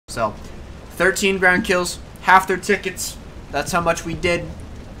So, 13 ground kills, half their tickets. That's how much we did.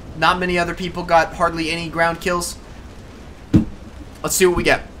 Not many other people got hardly any ground kills. Let's see what we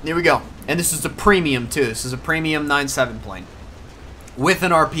get. Here we go. And this is a premium, too. This is a premium 9.7 plane. With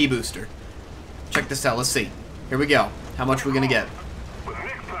an RP booster. Check this out. Let's see. Here we go. How much are we going to get?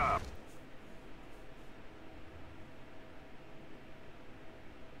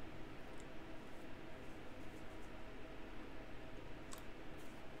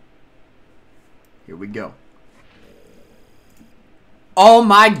 Here we go. Oh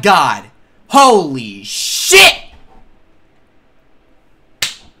my god. Holy shit!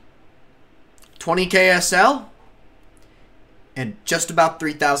 20 KSL and just about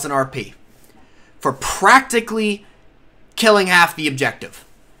 3,000 RP for practically killing half the objective.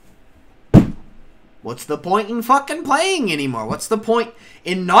 What's the point in fucking playing anymore? What's the point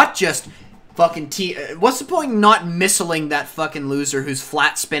in not just fucking what's the point in not missiling that fucking loser who's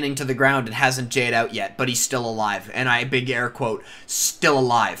flat spinning to the ground and hasn't J'd out yet, but he's still alive? And I big air quote, still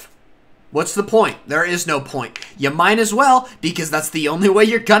alive. What's the point? There is no point. You might as well, because that's the only way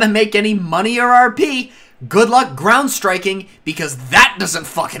you're gonna make any money or RP. Good luck ground striking, because that doesn't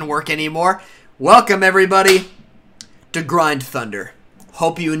fucking work anymore. Welcome, everybody, to Grind Thunder.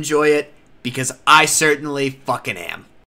 Hope you enjoy it, because I certainly fucking am.